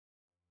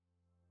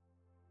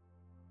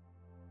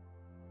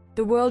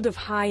The world of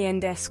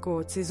high-end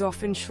escorts is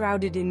often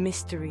shrouded in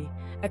mystery,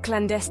 a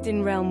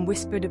clandestine realm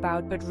whispered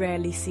about but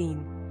rarely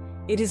seen.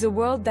 It is a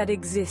world that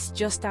exists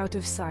just out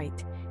of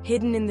sight,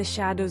 hidden in the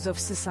shadows of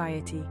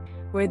society,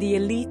 where the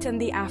elite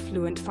and the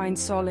affluent find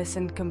solace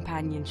and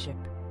companionship.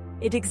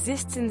 It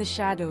exists in the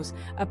shadows,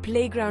 a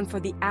playground for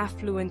the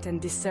affluent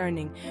and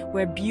discerning,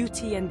 where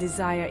beauty and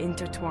desire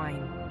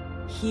intertwine.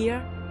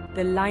 Here,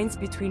 the lines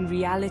between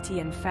reality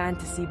and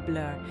fantasy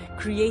blur,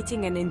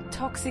 creating an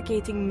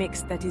intoxicating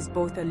mix that is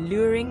both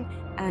alluring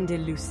and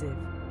elusive.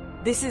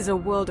 This is a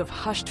world of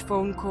hushed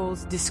phone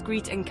calls,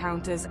 discreet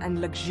encounters,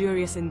 and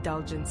luxurious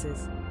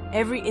indulgences.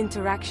 Every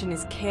interaction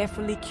is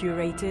carefully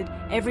curated,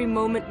 every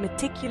moment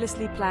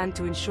meticulously planned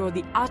to ensure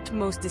the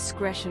utmost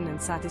discretion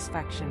and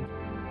satisfaction.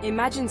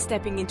 Imagine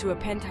stepping into a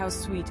penthouse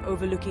suite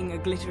overlooking a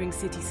glittering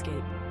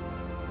cityscape.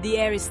 The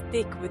air is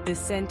thick with the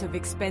scent of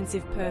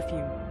expensive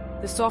perfume,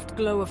 the soft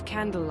glow of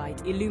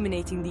candlelight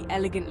illuminating the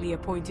elegantly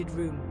appointed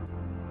room.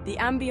 The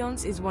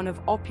ambience is one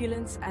of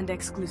opulence and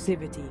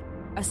exclusivity,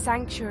 a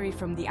sanctuary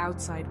from the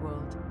outside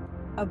world.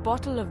 A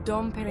bottle of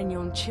Dom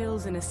Perignon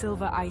chills in a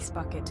silver ice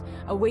bucket,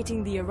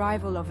 awaiting the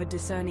arrival of a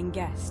discerning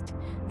guest.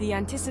 The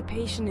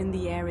anticipation in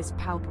the air is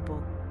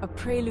palpable, a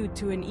prelude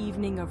to an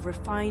evening of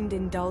refined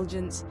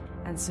indulgence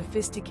and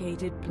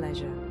sophisticated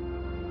pleasure.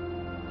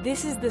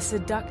 This is the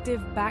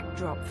seductive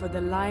backdrop for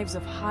the lives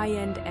of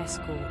high-end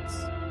escorts.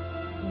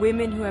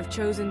 Women who have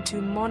chosen to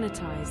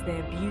monetize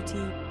their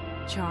beauty,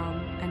 charm,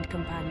 and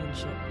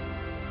companionship.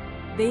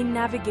 They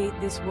navigate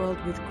this world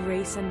with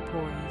grace and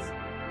poise,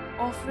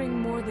 offering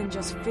more than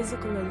just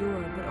physical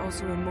allure but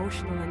also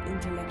emotional and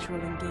intellectual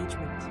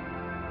engagement.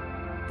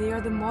 They are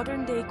the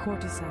modern-day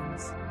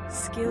courtesans,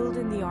 skilled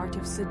in the art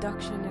of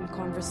seduction and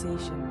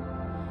conversation,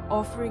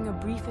 offering a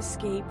brief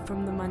escape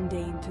from the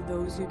mundane to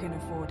those who can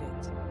afford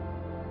it.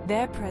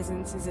 Their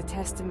presence is a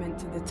testament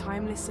to the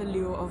timeless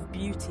allure of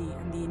beauty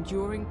and the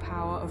enduring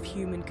power of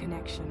human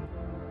connection.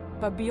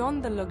 But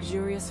beyond the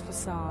luxurious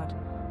facade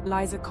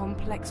lies a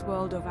complex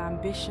world of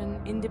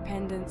ambition,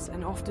 independence,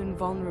 and often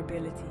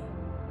vulnerability.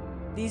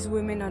 These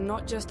women are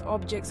not just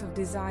objects of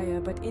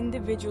desire, but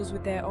individuals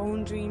with their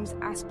own dreams,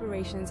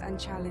 aspirations, and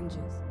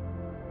challenges.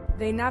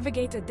 They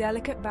navigate a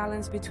delicate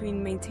balance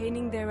between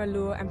maintaining their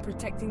allure and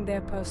protecting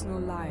their personal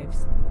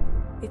lives.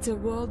 It's a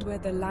world where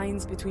the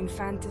lines between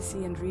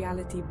fantasy and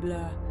reality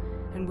blur,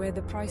 and where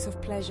the price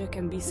of pleasure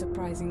can be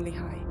surprisingly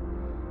high.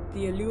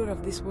 The allure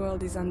of this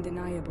world is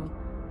undeniable,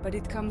 but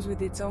it comes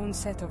with its own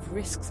set of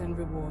risks and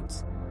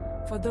rewards.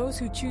 For those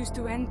who choose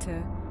to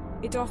enter,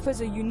 it offers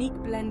a unique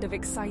blend of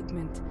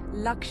excitement,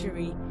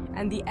 luxury,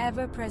 and the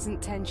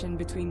ever-present tension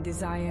between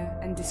desire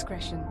and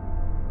discretion.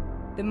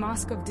 The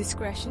mask of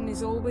discretion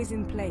is always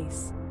in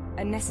place,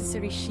 a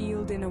necessary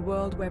shield in a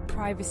world where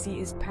privacy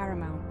is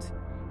paramount.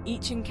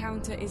 Each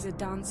encounter is a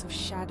dance of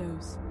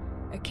shadows,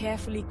 a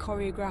carefully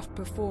choreographed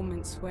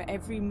performance where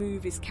every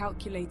move is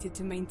calculated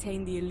to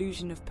maintain the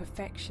illusion of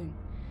perfection.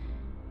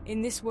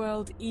 In this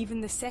world,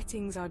 even the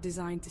settings are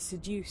designed to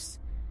seduce.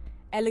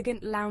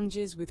 Elegant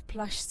lounges with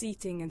plush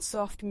seating and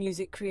soft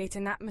music create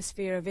an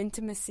atmosphere of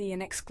intimacy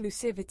and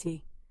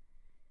exclusivity.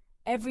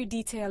 Every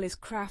detail is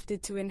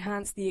crafted to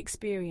enhance the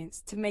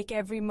experience, to make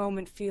every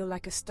moment feel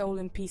like a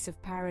stolen piece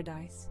of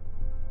paradise.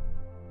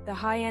 The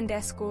high-end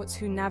escorts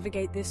who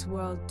navigate this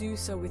world do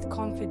so with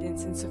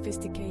confidence and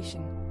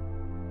sophistication.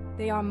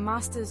 They are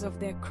masters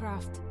of their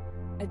craft,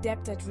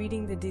 adept at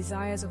reading the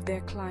desires of their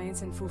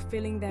clients and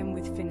fulfilling them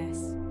with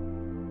finesse.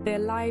 Their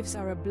lives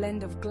are a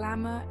blend of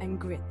glamour and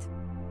grit,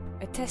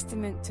 a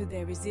testament to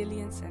their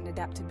resilience and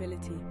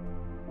adaptability.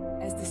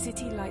 As the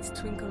city lights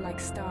twinkle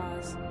like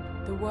stars,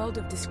 the world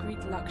of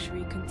discreet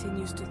luxury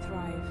continues to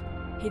thrive,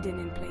 hidden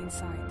in plain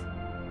sight.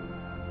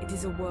 It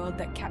is a world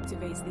that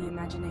captivates the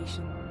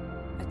imagination,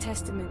 a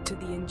testament to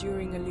the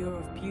enduring allure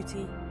of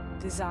beauty,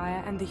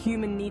 desire, and the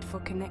human need for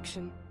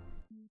connection.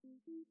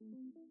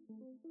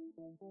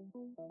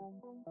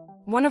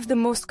 One of the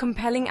most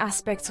compelling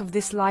aspects of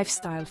this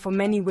lifestyle for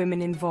many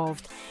women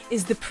involved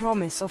is the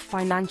promise of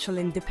financial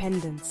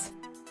independence.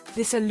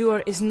 This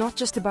allure is not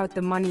just about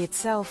the money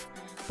itself,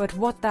 but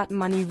what that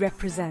money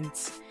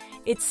represents.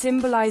 It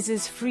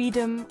symbolizes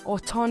freedom,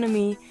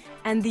 autonomy,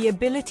 and the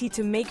ability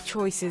to make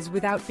choices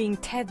without being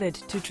tethered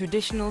to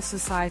traditional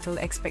societal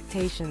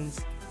expectations.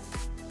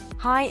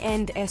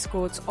 High-end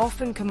escorts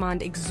often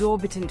command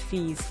exorbitant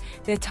fees,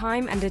 their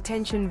time and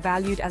attention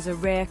valued as a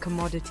rare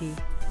commodity.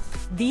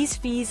 These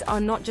fees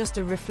are not just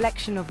a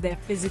reflection of their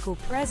physical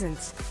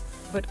presence,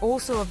 but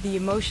also of the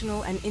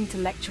emotional and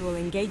intellectual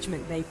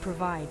engagement they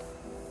provide.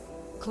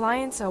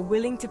 Clients are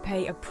willing to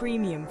pay a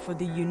premium for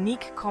the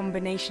unique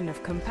combination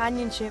of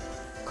companionship,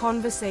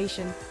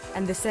 conversation,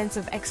 and the sense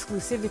of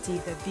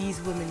exclusivity that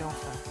these women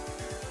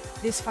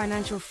offer. This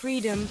financial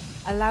freedom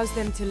allows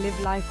them to live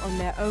life on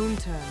their own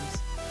terms,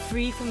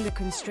 free from the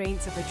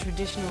constraints of a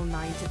traditional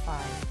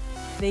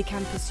 9-to-5. They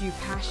can pursue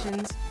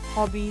passions,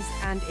 hobbies,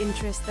 and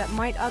interests that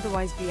might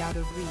otherwise be out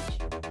of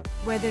reach.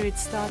 Whether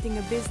it's starting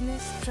a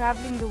business,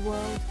 traveling the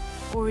world,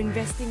 or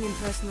investing in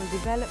personal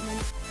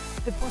development,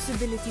 the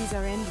possibilities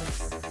are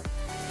endless.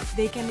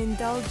 They can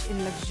indulge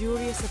in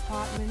luxurious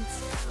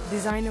apartments,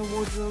 designer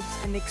wardrobes,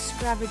 and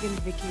extravagant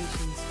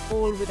vacations,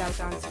 all without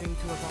answering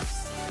to a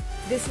boss.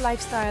 This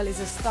lifestyle is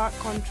a stark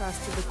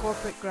contrast to the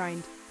corporate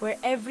grind, where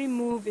every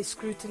move is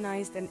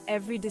scrutinized and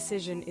every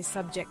decision is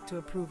subject to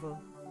approval.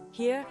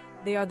 Here,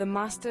 they are the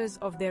masters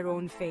of their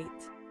own fate,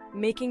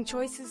 making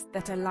choices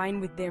that align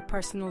with their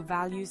personal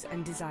values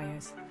and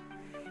desires.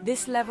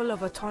 This level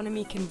of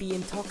autonomy can be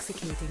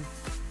intoxicating,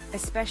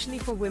 especially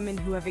for women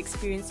who have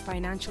experienced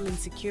financial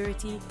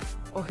insecurity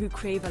or who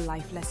crave a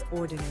life less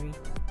ordinary.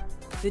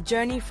 The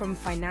journey from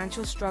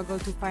financial struggle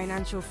to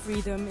financial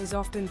freedom is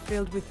often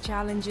filled with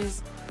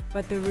challenges,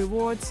 but the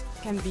rewards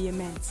can be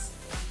immense.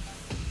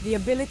 The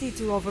ability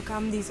to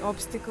overcome these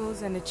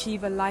obstacles and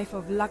achieve a life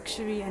of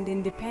luxury and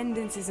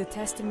independence is a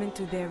testament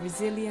to their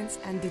resilience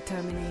and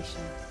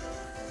determination.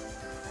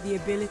 The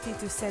ability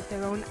to set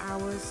their own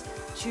hours,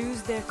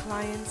 choose their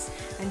clients,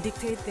 and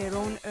dictate their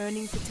own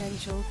earning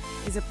potential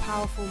is a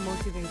powerful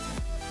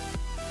motivator.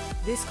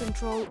 This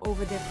control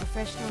over their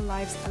professional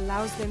lives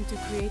allows them to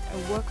create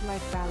a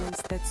work-life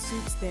balance that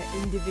suits their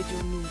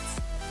individual needs.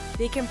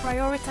 They can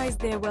prioritize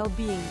their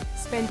well-being,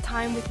 spend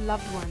time with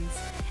loved ones,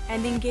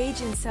 and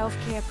engage in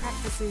self-care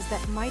practices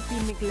that might be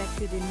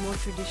neglected in more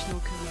traditional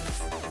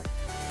careers.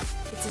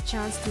 It's a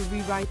chance to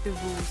rewrite the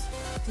rules,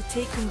 to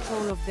take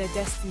control of their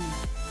destiny,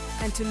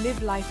 and to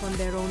live life on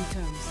their own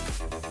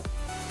terms.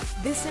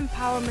 This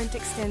empowerment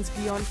extends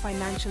beyond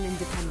financial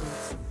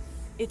independence.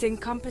 It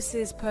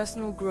encompasses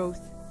personal growth,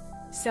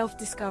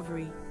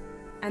 self-discovery,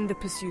 and the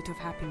pursuit of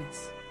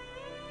happiness.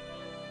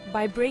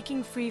 By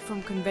breaking free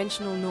from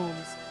conventional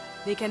norms,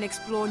 they can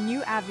explore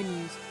new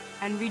avenues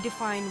and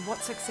redefine what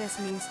success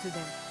means to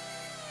them.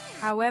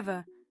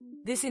 However,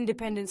 this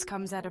independence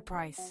comes at a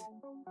price.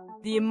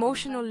 The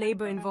emotional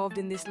labor involved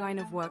in this line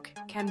of work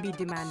can be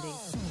demanding,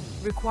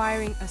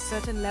 requiring a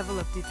certain level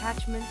of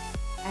detachment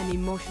and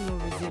emotional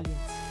resilience.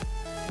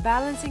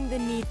 Balancing the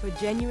need for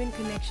genuine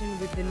connection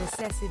with the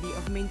necessity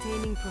of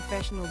maintaining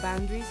professional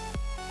boundaries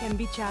can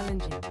be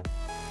challenging.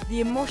 The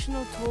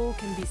emotional toll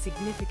can be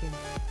significant,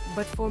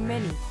 but for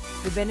many,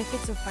 the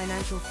benefits of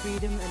financial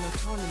freedom and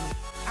autonomy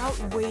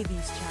outweigh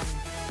these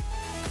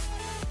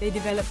challenges. They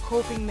develop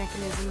coping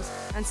mechanisms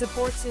and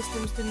support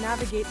systems to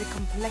navigate the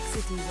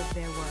complexities of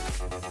their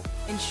work,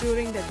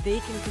 ensuring that they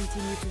can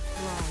continue to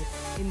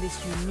thrive in this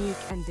unique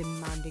and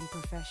demanding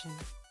profession.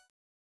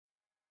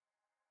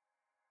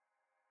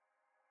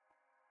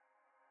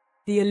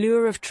 The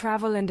allure of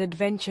travel and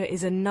adventure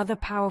is another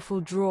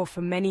powerful draw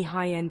for many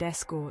high-end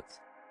escorts.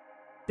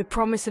 The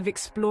promise of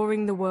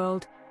exploring the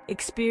world,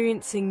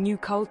 experiencing new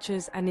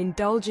cultures, and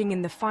indulging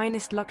in the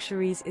finest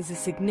luxuries is a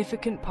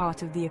significant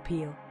part of the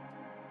appeal.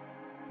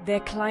 Their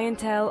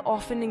clientele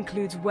often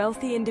includes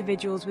wealthy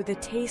individuals with a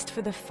taste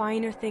for the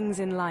finer things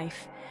in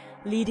life,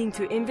 leading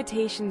to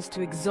invitations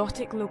to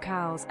exotic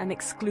locales and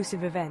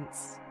exclusive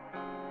events.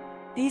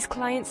 These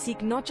clients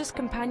seek not just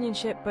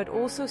companionship, but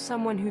also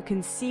someone who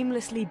can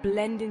seamlessly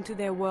blend into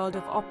their world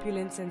of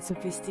opulence and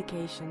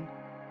sophistication.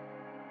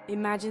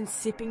 Imagine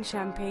sipping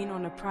champagne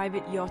on a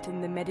private yacht in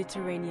the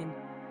Mediterranean,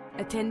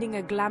 attending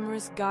a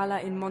glamorous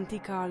gala in Monte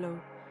Carlo,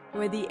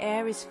 where the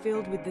air is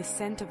filled with the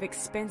scent of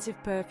expensive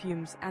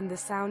perfumes and the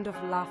sound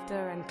of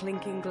laughter and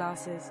clinking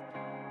glasses,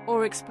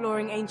 or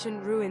exploring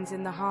ancient ruins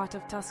in the heart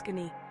of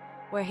Tuscany,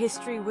 where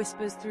history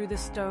whispers through the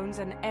stones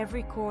and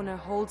every corner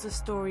holds a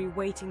story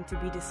waiting to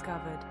be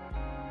discovered.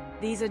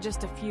 These are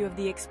just a few of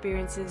the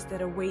experiences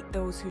that await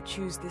those who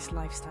choose this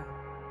lifestyle.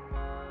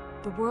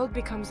 The world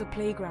becomes a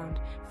playground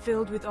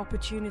filled with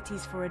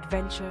opportunities for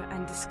adventure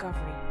and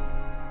discovery.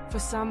 For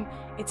some,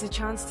 it's a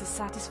chance to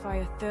satisfy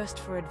a thirst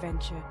for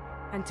adventure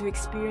and to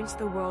experience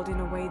the world in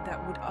a way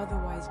that would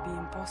otherwise be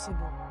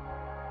impossible.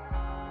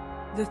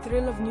 The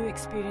thrill of new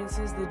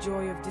experiences, the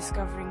joy of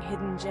discovering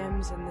hidden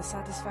gems, and the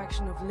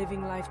satisfaction of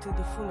living life to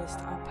the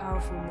fullest are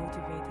powerful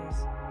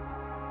motivators.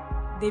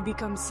 They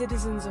become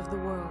citizens of the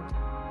world,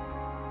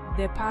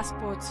 their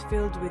passports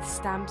filled with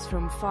stamps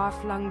from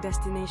far-flung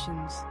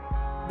destinations,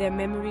 their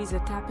memories a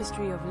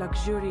tapestry of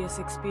luxurious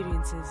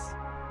experiences.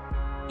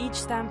 Each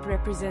stamp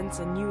represents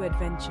a new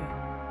adventure,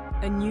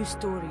 a new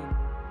story,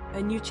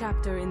 a new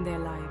chapter in their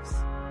lives.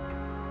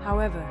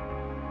 However,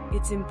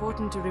 it's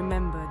important to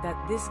remember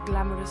that this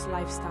glamorous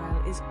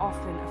lifestyle is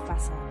often a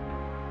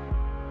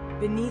facade.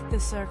 Beneath the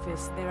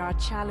surface, there are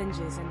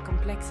challenges and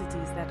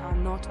complexities that are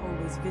not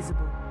always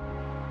visible.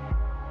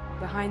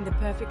 Behind the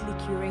perfectly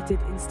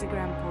curated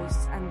Instagram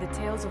posts and the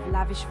tales of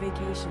lavish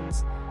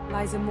vacations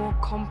lies a more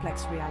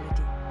complex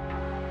reality.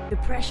 The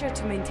pressure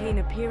to maintain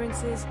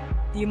appearances,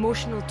 the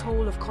emotional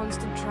toll of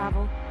constant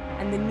travel,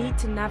 and the need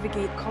to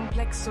navigate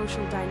complex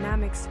social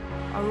dynamics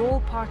are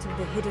all part of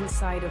the hidden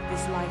side of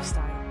this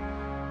lifestyle.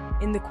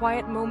 In the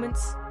quiet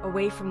moments,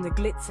 away from the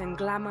glitz and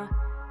glamour,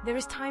 there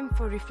is time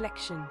for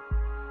reflection.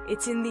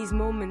 It's in these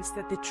moments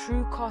that the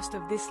true cost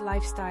of this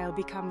lifestyle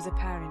becomes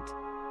apparent.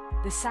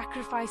 The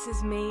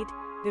sacrifices made,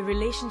 the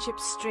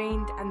relationships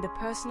strained, and the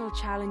personal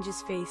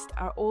challenges faced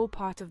are all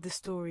part of the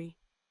story.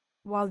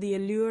 While the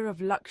allure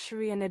of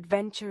luxury and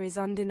adventure is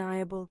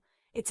undeniable,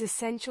 it's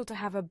essential to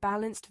have a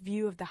balanced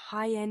view of the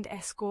high-end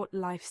escort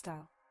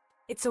lifestyle.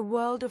 It's a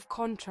world of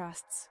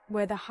contrasts,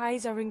 where the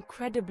highs are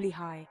incredibly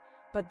high,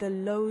 but the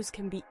lows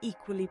can be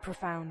equally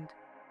profound.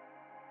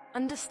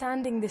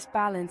 Understanding this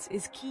balance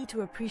is key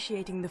to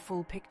appreciating the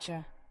full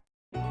picture.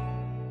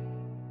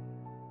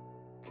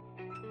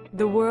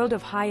 The world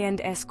of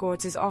high-end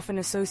escorts is often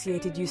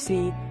associated, you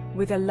see,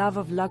 with a love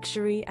of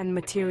luxury and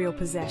material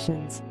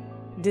possessions.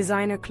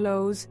 Designer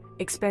clothes,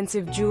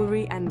 expensive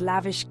jewelry, and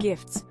lavish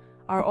gifts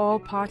are all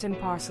part and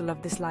parcel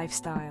of this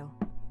lifestyle.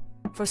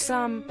 For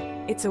some,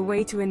 it's a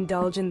way to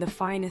indulge in the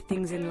finer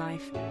things in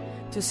life,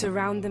 to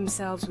surround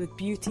themselves with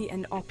beauty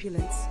and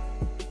opulence.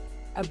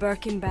 A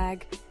Birkin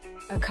bag,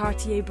 a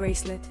Cartier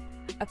bracelet,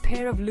 a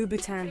pair of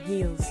Louboutin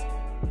heels.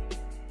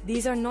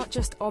 These are not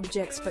just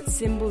objects but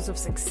symbols of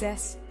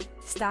success,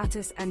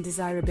 status, and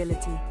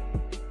desirability.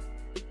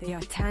 They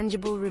are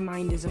tangible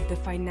reminders of the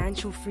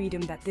financial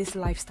freedom that this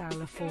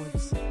lifestyle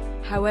affords.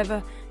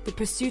 However, the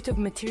pursuit of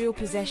material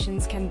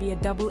possessions can be a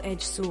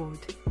double-edged sword.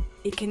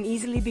 It can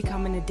easily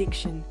become an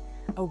addiction,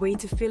 a way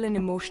to fill an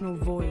emotional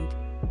void,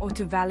 or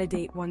to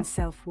validate one's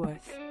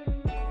self-worth.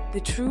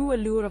 The true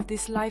allure of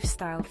this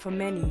lifestyle for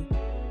many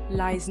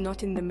lies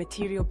not in the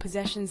material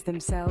possessions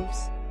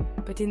themselves,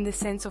 but in the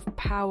sense of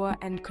power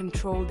and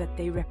control that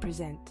they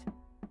represent.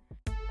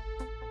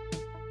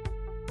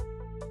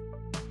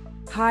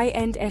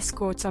 High-end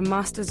escorts are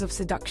masters of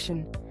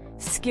seduction,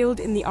 skilled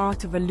in the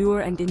art of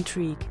allure and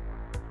intrigue.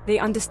 They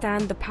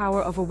understand the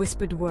power of a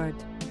whispered word,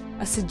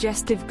 a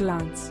suggestive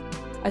glance,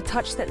 a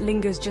touch that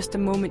lingers just a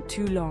moment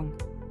too long.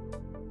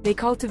 They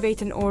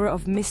cultivate an aura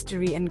of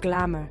mystery and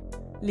glamour,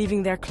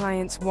 leaving their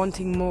clients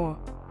wanting more.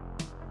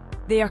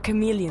 They are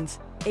chameleons,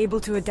 able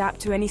to adapt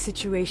to any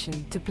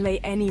situation, to play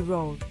any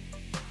role.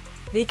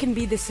 They can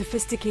be the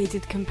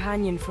sophisticated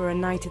companion for a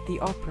night at the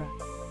opera,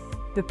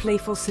 the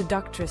playful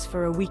seductress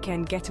for a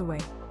weekend getaway,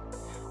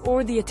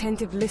 or the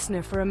attentive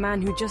listener for a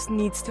man who just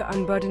needs to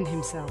unburden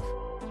himself.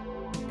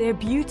 Their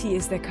beauty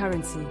is their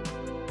currency,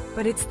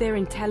 but it's their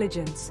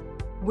intelligence,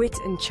 wit,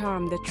 and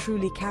charm that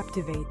truly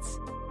captivates.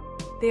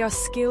 They are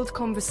skilled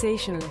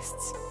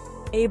conversationalists,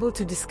 able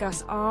to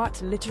discuss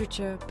art,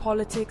 literature,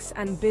 politics,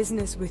 and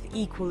business with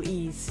equal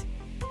ease.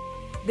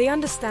 They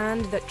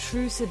understand that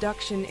true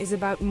seduction is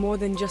about more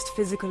than just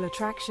physical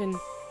attraction.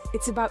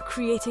 It's about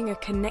creating a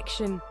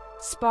connection,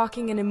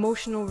 sparking an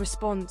emotional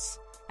response,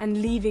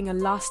 and leaving a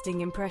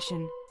lasting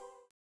impression.